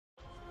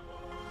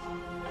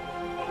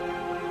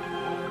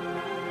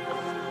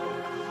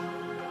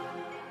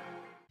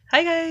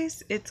Hi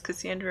guys, it's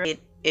Cassandra. It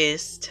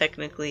is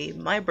technically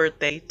my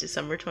birthday,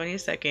 December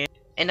 22nd,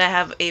 and I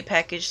have a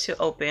package to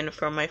open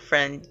from my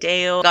friend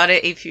Dale. Got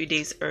it a few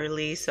days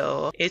early,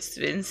 so it's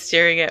been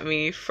staring at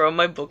me from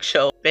my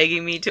bookshelf,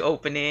 begging me to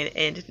open it,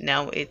 and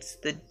now it's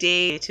the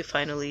day to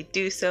finally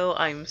do so.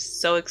 I'm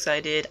so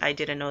excited. I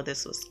didn't know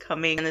this was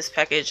coming, and this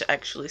package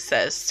actually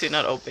says to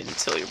not open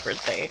until your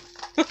birthday.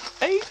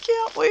 I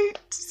can't wait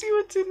to see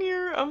what's in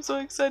here. I'm so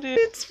excited.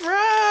 It's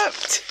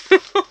wrapped.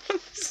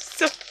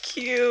 So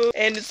cute.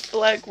 And it's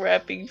black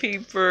wrapping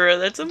paper.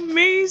 That's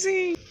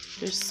amazing.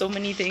 There's so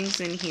many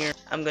things in here.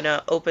 I'm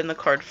gonna open the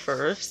card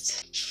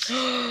first.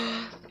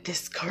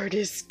 This card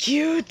is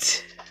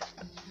cute.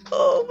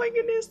 Oh my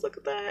goodness, look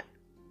at that.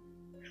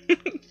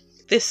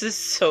 This is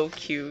so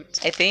cute.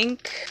 I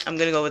think I'm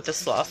gonna go with the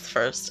sloth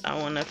first. I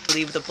wanna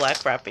leave the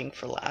black wrapping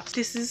for last.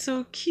 This is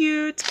so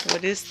cute.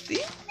 What is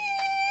this?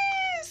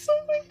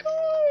 Oh my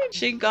god.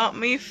 She got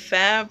me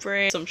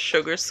fabric. Some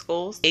sugar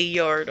skulls. A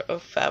yard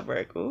of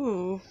fabric.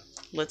 Ooh.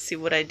 Let's see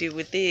what I do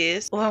with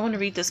this. Oh, I want to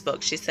read this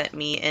book. She sent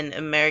me an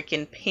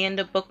American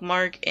Panda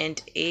bookmark and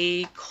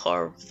a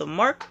Carve the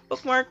Mark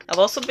bookmark. I've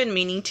also been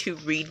meaning to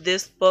read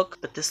this book,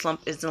 but this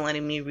lump isn't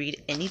letting me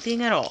read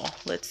anything at all.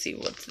 Let's see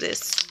what's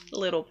this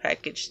little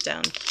package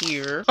down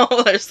here.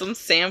 Oh, there's some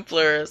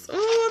samplers.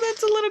 Oh,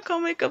 that's a little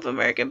comic of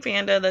American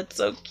Panda. That's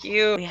so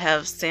cute. We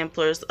have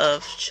samplers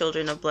of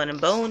Children of Blood and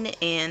Bone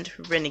and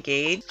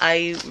Renegade.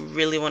 I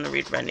really want to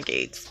read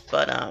Renegades,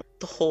 but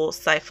the whole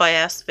sci-fi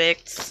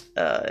aspects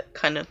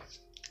kind of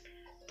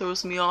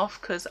throws me off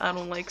because I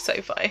don't like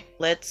sci-fi.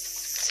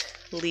 Let's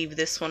leave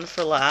this one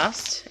for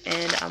last,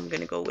 and I'm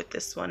gonna go with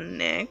this one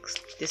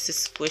next. This is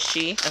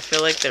squishy. I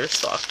feel like they're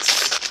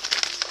socks.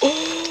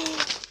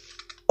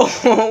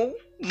 Oh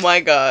my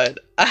god,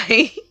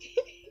 I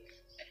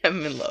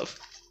am in love.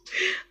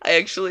 I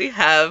actually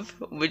have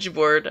Ouija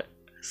board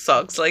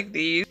socks like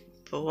these,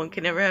 but one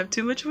can never have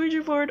too much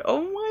Ouija board.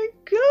 Oh my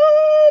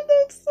god,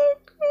 that's so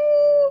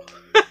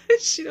cool.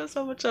 She knows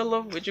how much I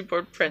love Ouija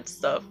board print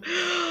stuff.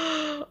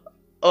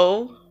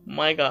 Oh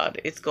my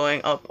god, it's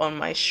going up on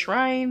my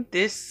shrine.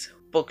 This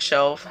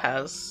bookshelf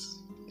has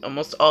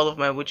almost all of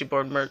my Ouija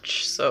board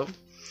merch, so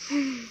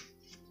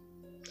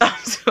I'm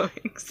so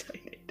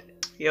excited.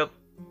 Yep.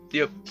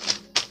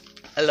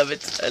 I love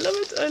it. I love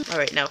it.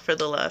 Alright, now for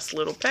the last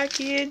little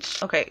package.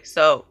 Okay,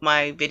 so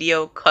my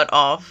video cut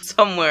off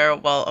somewhere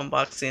while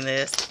unboxing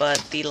this,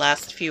 but the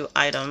last few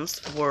items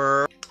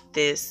were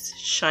this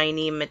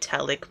shiny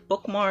metallic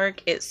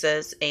bookmark. It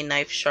says a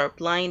knife sharp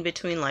line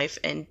between life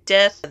and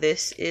death.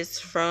 This is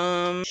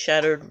from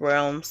Shattered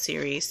Realm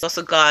series.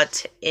 Also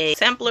got a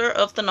sampler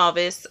of The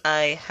Novice.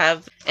 I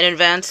have an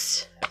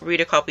advanced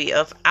reader copy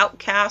of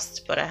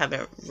Outcast, but I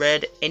haven't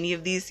read any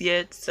of these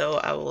yet, so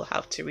I will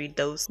have to read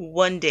those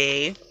one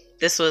day.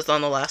 This was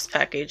on the last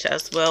package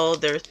as well.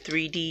 They're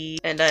 3D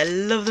and I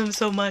love them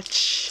so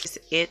much. This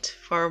is it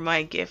for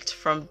my gift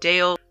from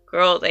Dale.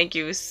 Girl, thank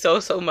you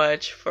so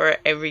much for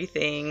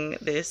everything.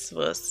 This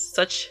was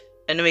such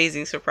an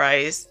amazing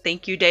surprise.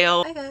 Thank you,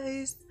 Dale. Hi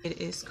guys.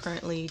 It is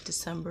currently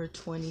December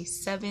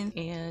 27th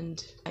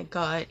and I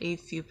got a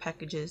few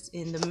packages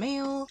in the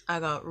mail. I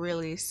got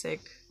really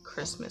sick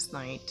Christmas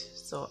night,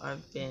 so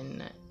I've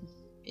been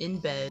in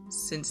bed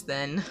since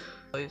then.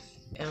 And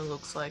it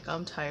looks like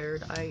I'm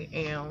tired. I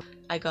am.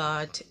 I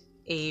got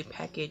a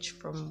package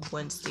from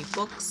Wednesday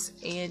Books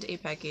and a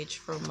package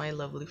from my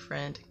lovely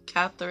friend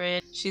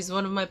Catherine. She's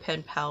one of my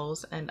pen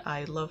pals and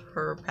I love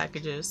her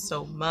packages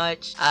so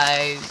much.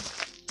 I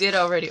did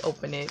already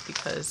open it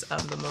because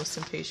I'm the most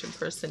impatient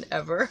person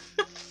ever.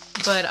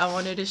 But I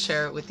wanted to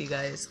share it with you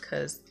guys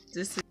because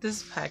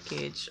this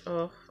package,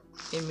 oh,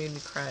 it made me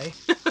cry.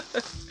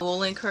 We'll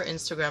link her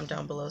Instagram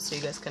down below so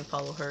you guys can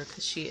follow her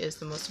because she is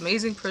the most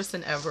amazing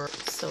person ever.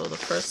 So the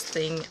first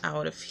thing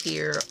out of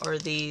here are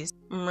these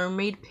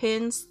mermaid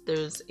pins.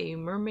 There's a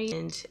mermaid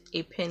and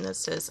a pin that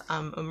says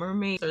I'm a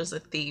mermaid. There's a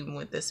theme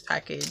with this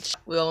package.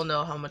 We all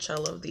know how much I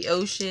love the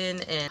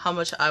ocean and how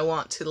much I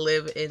want to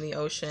live in the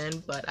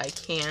ocean, but I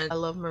can't. I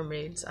love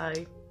mermaids.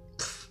 I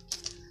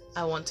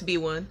want to be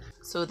one.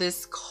 So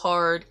this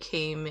card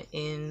came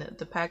in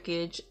the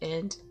package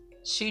and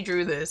she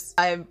drew this.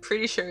 I'm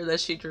pretty sure that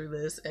she drew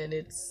this and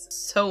it's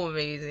so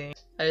amazing.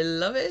 I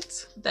love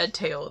it. That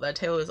tail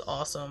is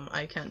awesome.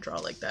 I can't draw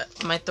like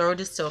that. My throat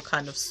is still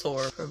kind of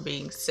sore from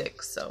being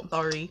sick, so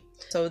sorry.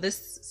 So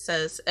this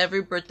says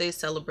every birthday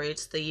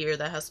celebrates the year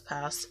that has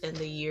passed and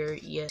the year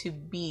yet to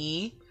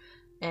be,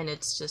 and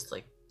it's just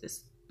like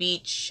this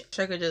beach.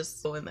 I could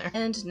just go in there.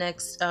 And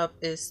next up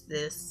is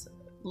this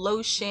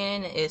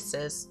lotion. It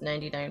says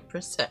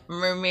 99%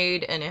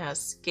 mermaid and it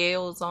has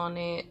scales on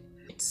it.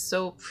 It's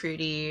so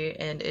pretty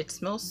and it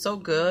smells so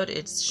good.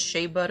 It's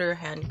shea butter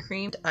hand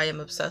cream. I am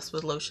obsessed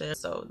with lotion,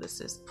 so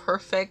this is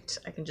perfect.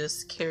 I can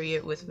just carry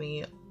it with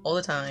me all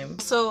the time.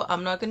 So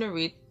I'm not gonna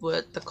read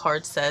what the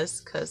card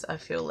says because I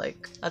feel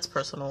like that's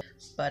personal,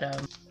 but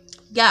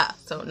yeah.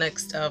 So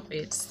next up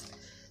it's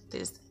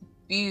this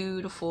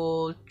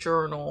beautiful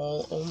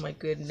journal. Oh my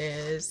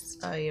goodness,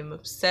 I am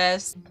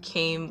obsessed.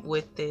 Came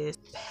with this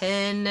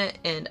pen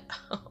and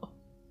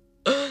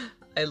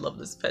I love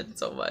this pen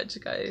so much,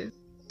 guys.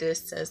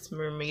 This says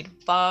mermaid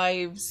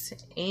vibes,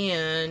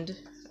 and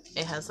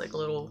it has like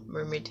little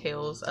mermaid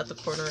tails at the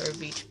corner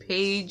of each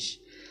page.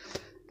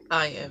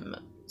 I am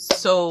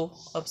so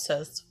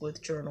obsessed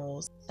with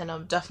journals, and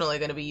I'm definitely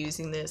going to be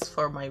using this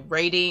for my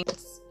writing.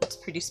 It's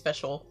pretty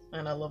special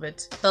and I love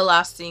it. The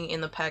last thing in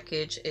the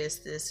package is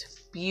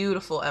this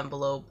beautiful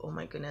envelope. Oh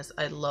my goodness,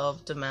 I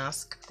love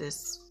damask,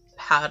 this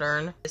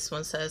pattern. This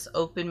one says,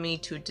 open me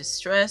to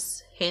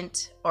distress.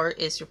 Hint, art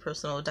is your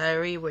personal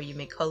diary where you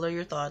may color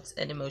your thoughts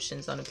and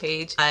emotions on a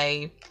page.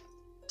 I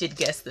did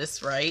guess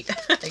this right.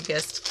 I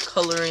guessed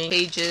coloring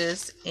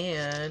pages,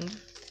 and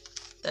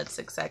that's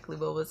exactly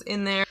what was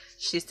in there.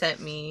 She sent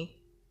me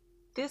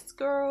this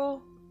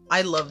girl.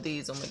 I love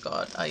these. Oh my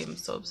god, I am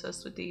so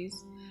obsessed with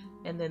these.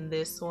 And then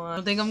this one. I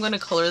don't think I'm gonna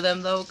color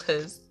them though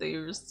because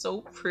they're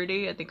so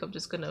pretty. I think I'm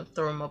just gonna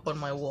throw them up on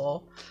my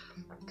wall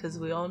because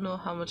we all know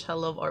how much I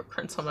love art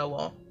prints on my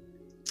wall.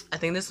 I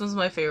think this one's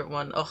my favorite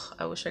one. Oh,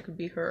 I wish I could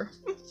be her.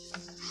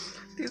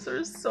 These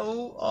are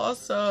so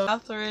awesome.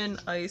 Catherine,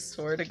 I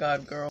swear to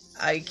God, girl.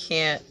 I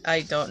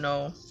don't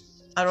know.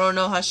 I don't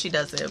know how she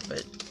does it,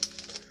 but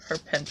her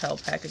pen pal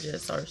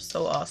packages are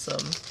so awesome.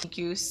 Thank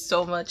you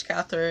so much,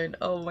 Catherine.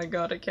 Oh my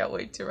god, I can't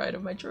wait to write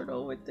in my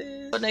journal with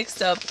this. So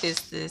next up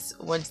is this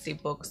Wednesday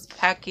Books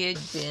package.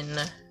 I've been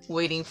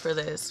waiting for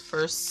this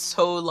for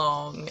so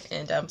long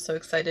and I'm so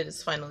excited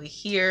it's finally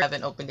here. I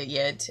haven't opened it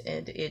yet,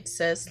 and it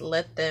says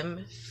let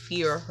them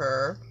fear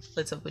her.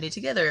 Let's open it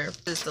together.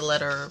 This is the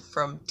letter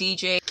from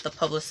DJ, the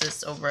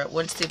publicist over at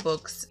Wednesday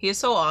Books. He is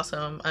so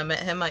awesome. I met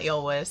him at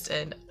Yale West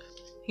and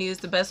he is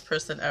the best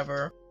person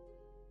ever.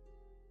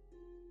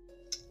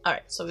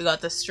 Alright, so we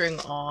got the string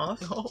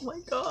off. Oh my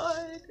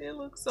god, it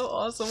looks so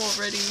awesome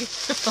already.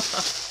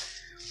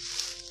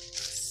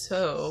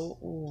 So,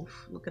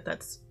 oof, look at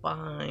that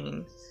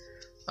spine.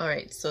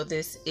 Alright, so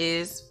this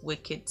is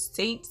Wicked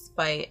Saints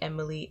by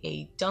Emily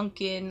A.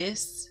 Duncan.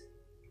 This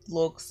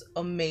looks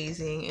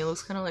amazing. It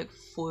looks kind of like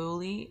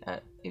foily,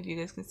 if you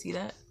guys can see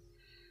that.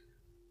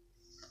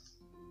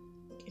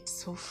 It's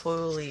so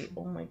foily.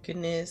 Oh my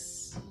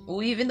goodness.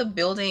 Oh, even the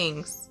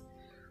buildings.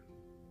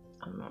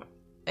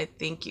 I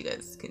think you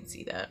guys can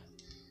see that.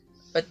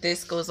 But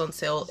this goes on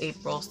sale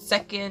April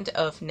 2nd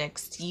of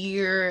next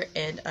year,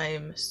 and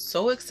I'm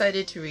so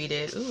excited to read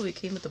it. Ooh, it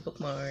came with a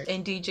bookmark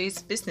and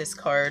DJ's business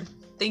card.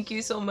 Thank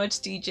you so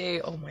much,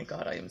 DJ. Oh my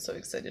god, I am so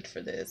excited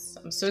for this.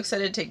 I'm so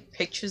excited to take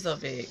pictures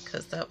of it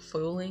because that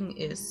foiling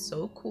is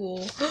so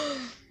cool.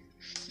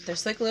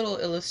 There's like little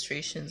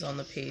illustrations on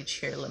the page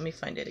here. Let me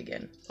find it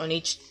again. On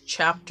each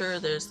chapter,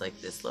 there's like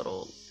this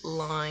little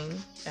line.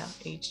 Yeah,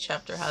 each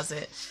chapter has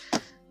it.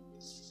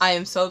 I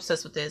am so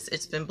obsessed with this.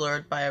 It's been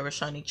blurred by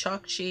Rashani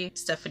Chokshi,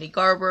 Stephanie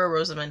Garber,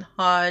 Rosamund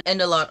Hodge,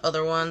 and a lot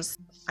other ones.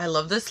 I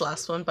love this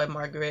last one by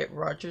Margaret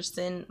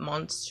Rogerson,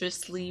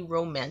 Monstrously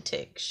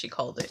Romantic, she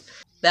called it.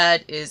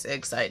 That is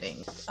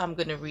exciting. I'm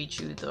gonna read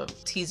you the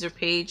teaser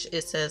page.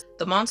 It says,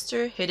 the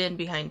monster hidden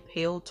behind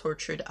pale,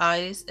 tortured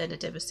eyes and a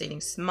devastating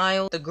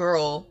smile, the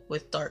girl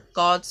with dark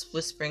gods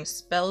whispering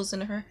spells in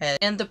her head,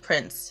 and the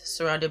prince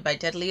surrounded by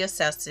deadly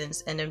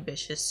assassins and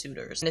ambitious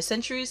suitors. In a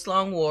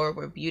centuries-long war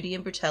where beauty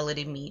and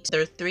brutality meet,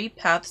 their three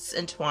paths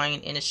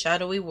entwine in a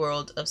shadowy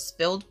world of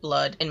spilled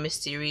blood and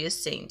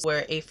mysterious saints,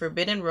 where a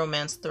forbidden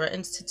romance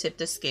threatens to tip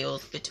the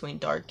scales between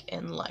dark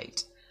and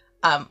light.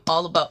 I'm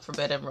all about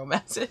forbidden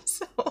romances,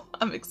 so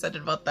I'm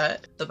excited about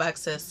that. The back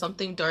says,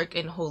 something dark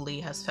and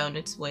holy has found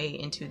its way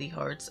into the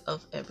hearts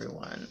of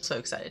everyone. So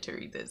excited to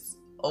read this.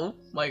 Oh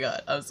my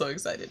god, I'm so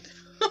excited.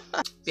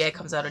 Yeah, it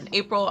comes out in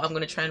April. I'm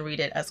gonna try and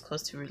read it as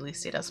close to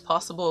release date as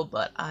possible,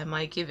 but I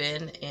might give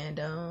in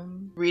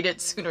and read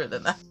it sooner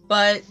than that.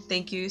 But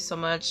thank you so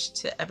much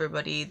to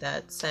everybody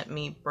that sent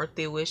me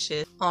birthday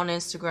wishes on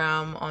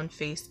Instagram, on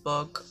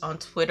Facebook, on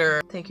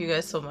Twitter. Thank you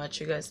guys so much.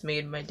 You guys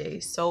made my day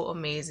so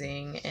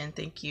amazing, and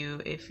thank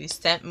you if you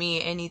sent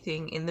me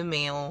anything in the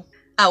mail.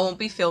 I won't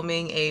be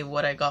filming a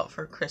what I got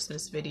for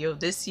Christmas video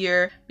this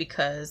year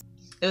because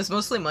it was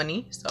mostly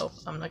money, so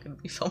I'm not going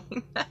to be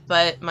filming that.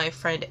 But my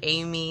friend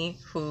Amy,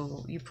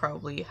 who you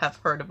probably have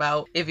heard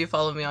about if you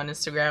follow me on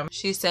Instagram,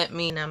 she sent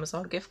me an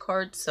Amazon gift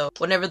card. So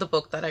whenever the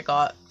book that I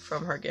got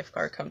from her gift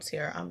card comes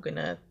here, I'm going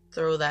to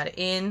throw that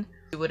in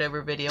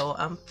whatever video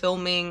I'm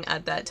filming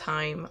at that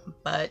time.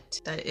 But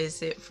that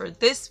is it for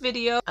this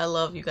video. I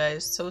love you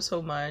guys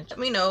so much. Let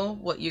me know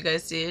what you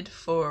guys did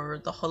for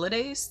the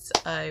holidays.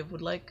 I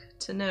would like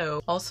to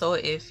know. Also,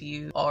 if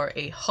you are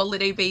a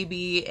holiday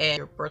baby and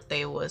your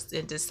birthday was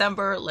in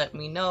December, let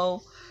me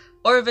know,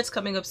 or if it's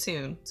coming up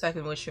soon so I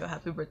can wish you a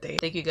happy birthday.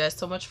 Thank you guys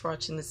so much for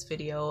watching this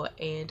video,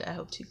 and I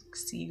hope to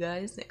see you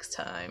guys next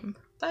time.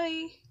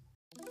 Bye.